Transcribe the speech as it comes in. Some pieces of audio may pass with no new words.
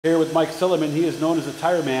Here with Mike Silliman. He is known as the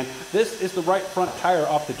Tire Man. This is the right front tire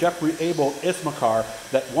off the Jeffrey Abel ISMA car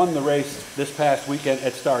that won the race this past weekend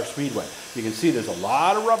at Star Speedway. You can see there's a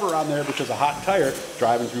lot of rubber on there because of hot tire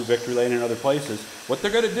driving through Victory Lane and other places. What they're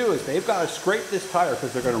going to do is they've got to scrape this tire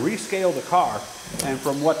because they're going to rescale the car. And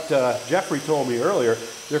from what Jeffrey told me earlier,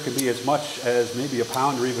 there can be as much as maybe a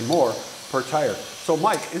pound or even more per tire. So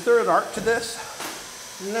Mike, is there an art to this?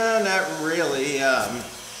 No, not really.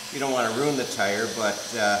 You don't want to ruin the tire, but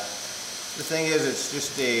the thing is, it's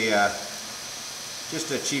just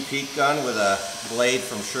a cheap heat gun with a blade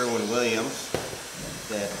from Sherwin-Williams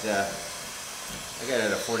that I got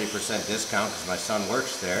at a 40% discount because my son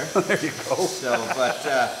works there. There you go. So, but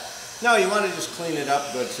no, you want to just clean it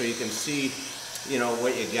up good so you can see, you know,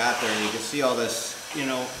 what you got there, and you can see all this, you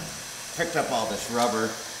know, picked up all this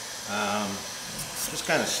rubber. Just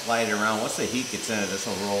kind of slide it around. Once the heat gets in it, this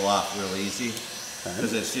will roll off real easy.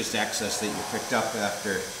 Because it's just excess that you picked up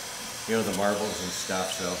after, you know, the marbles and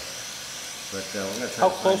stuff. So, but we're gonna try.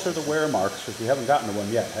 How close are the wear marks? Because we haven't gotten to one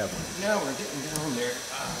yet, have we? No, we're getting down there.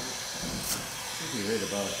 Should be right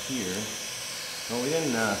about here. Well, we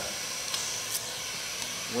didn't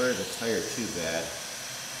wear the tire too bad.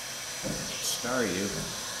 Scar you.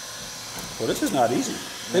 Well, this is not easy.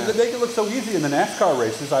 Yeah. They make it look so easy in the NASCAR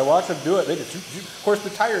races. I watch them do it. They just, of course, the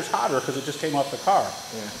tire's hotter because it just came off the car.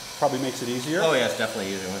 Yeah. Probably makes it easier. Oh yeah, it's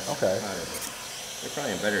definitely easier. Okay. They're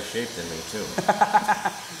probably in better shape than me too.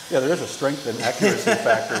 Yeah, there is a strength and accuracy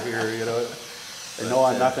factor here. You know. And no,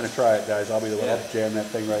 I'm not going to try it, guys. I'll be the one to jam that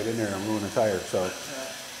thing right in there and ruin the tire. So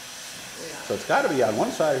it's got to be on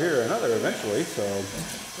one side here or another eventually. So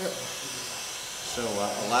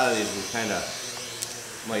a lot of these we kind of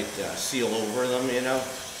might seal over them, you know.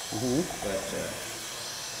 But we'll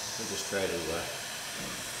just try to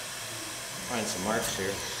find some marks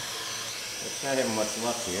here. It's not having much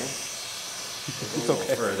luck here. It's a okay.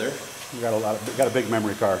 Little further. We got a big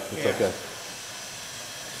memory card. It's okay.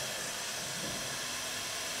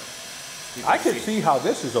 I can see how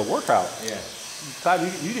this is a workout. Yeah. Todd,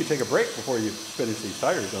 you need to take a break before you finish these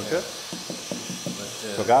tires, don't you? But,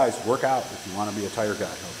 so guys, work out if you want to be a tire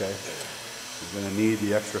guy, okay? You're going to need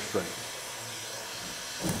the extra strength.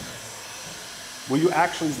 Will you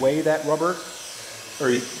actually weigh that rubber? Or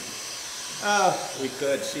we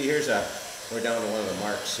could. See, we're down to one of the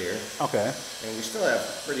marks here. Okay. And we still have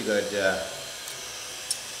pretty good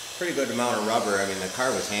amount of rubber. I mean, the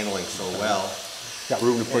car was handling so well. Got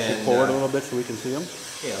room to push it forward a little bit so we can see them?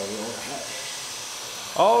 Yeah, a little.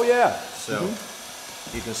 Oh, yeah. So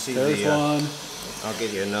you can see there's one. I'll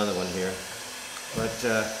get you another one here. But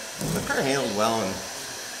the car handled well, and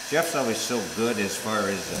Jeff's always so good as far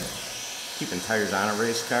as keeping tires on a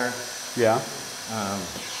race car. Yeah.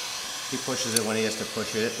 He pushes it when he has to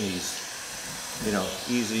push it, and he's, you know,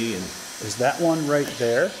 easy. And is that one right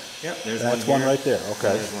there? Yep, there's That's one right there.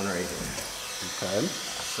 Okay. There's one right here. Okay.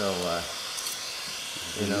 So,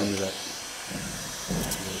 you know. You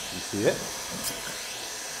see it?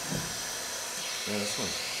 Yeah, this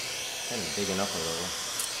one's kind of digging up a little.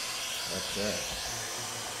 That's it.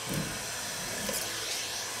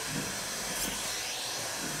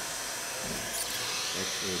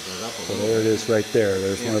 So there it is right there.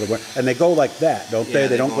 There's one of the, and they go like that, don't they?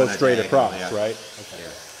 They don't go straight across, right? Okay. Yeah.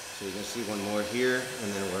 So you can see one more here,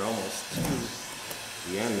 and then we're almost to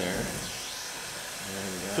the end there. And,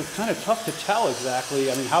 so it's kind of tough to tell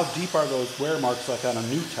exactly. I mean, how deep are those wear marks like on a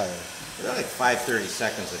new tire? They're like 5/30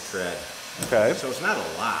 of tread. Okay. So it's not a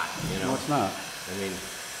lot, you know. No, it's not. I mean,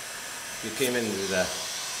 if you came into the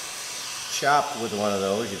shop with one of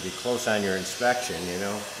those, you'd be close on your inspection, you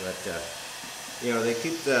know. But you know, they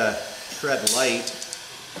keep the tread light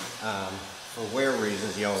for wear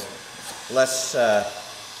reasons. You know, less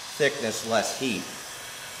thickness, less heat,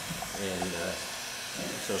 and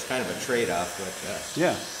so it's kind of a trade-off. But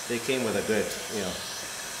yeah, they came with a good, you know,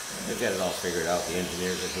 they've got it all figured out. The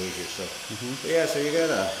engineers at Hoosier. So yeah, so you got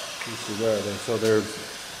a. So there's.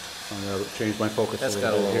 I'm gonna change my focus. That's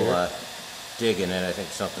got a little dig in it. I think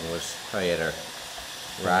something was probably had a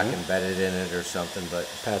rock embedded in it or something. But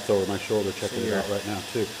Pat's over my shoulder checking it out right now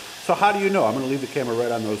too. So how do you know? I'm going to leave the camera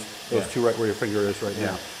right on those two right where your finger is right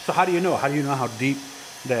now. So how do you know? How do you know how deep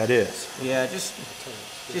that is? Yeah,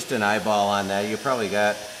 just an eyeball on that. You probably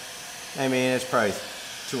got. I mean, it's probably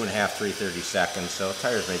 2.5, 3/32. So the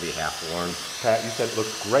tire's maybe half worn. Pat, you said it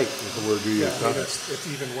looks great. Is the word you used? I mean, it's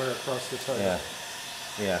even wear across the tire. Yeah.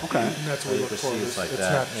 Yeah. Okay. And that's what we look for. It's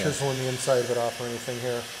not chiseling the inside of it off or anything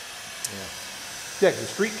here. Yeah. Yeah, because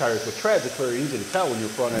the street tires with treads, it's very easy to tell when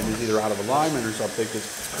your front end is either out of alignment or something, because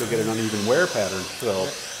you'll get an uneven wear pattern. So,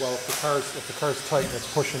 well, if the car's tight and it's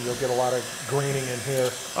pushing, you'll get a lot of graining in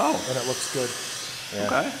here. Oh. And it looks good. Yeah.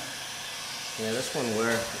 Okay. Yeah, this one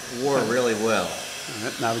wore really well. All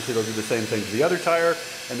right. Now obviously they'll do the same thing to the other tire,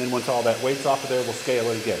 and then once all that weight's off of there, we'll scale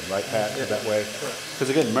it again, right, Pat? Yeah. That way. Because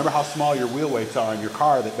again, remember how small your wheel weights are in your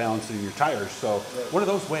car that balance in your tires. So what do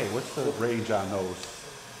those weigh? What's the range on those?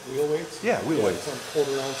 Wheel weights? Yeah, wheel weights. From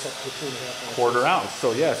 1/4 ounce up to 2.5 ounces. 1/4 ounce.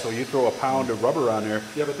 So yeah, so you throw a pound of rubber on there.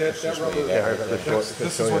 Yeah, but that rubber,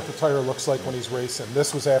 this is what the tire looks like when he's racing.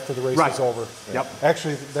 This was after the race was over. Yep.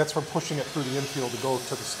 Actually, that's from pushing it through the infield to go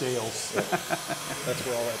to the scales. That's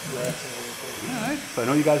where all that grass and everything. All right. So I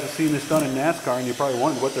know you guys have seen this done in NASCAR, and you're probably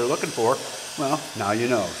wondering what they're looking for. Well, now you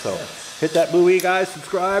know. So hit that buoy, guys.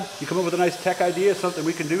 Subscribe. You come up with a nice tech idea, something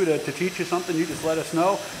we can do to teach you something, you just let us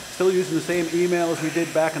know. Still using the same email as we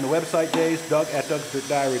did back in the website days,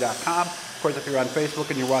 doug@dougsdirtdiary.com. Of course, if you're on Facebook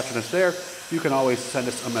and you're watching us there, you can always send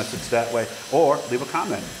us a message that way or leave a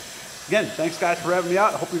comment. Again, thanks, guys, for having me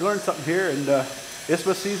out. I hope you learned something here. And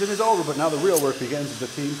ISMA season is over, but now the real work begins as the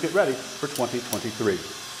teams get ready for 2023.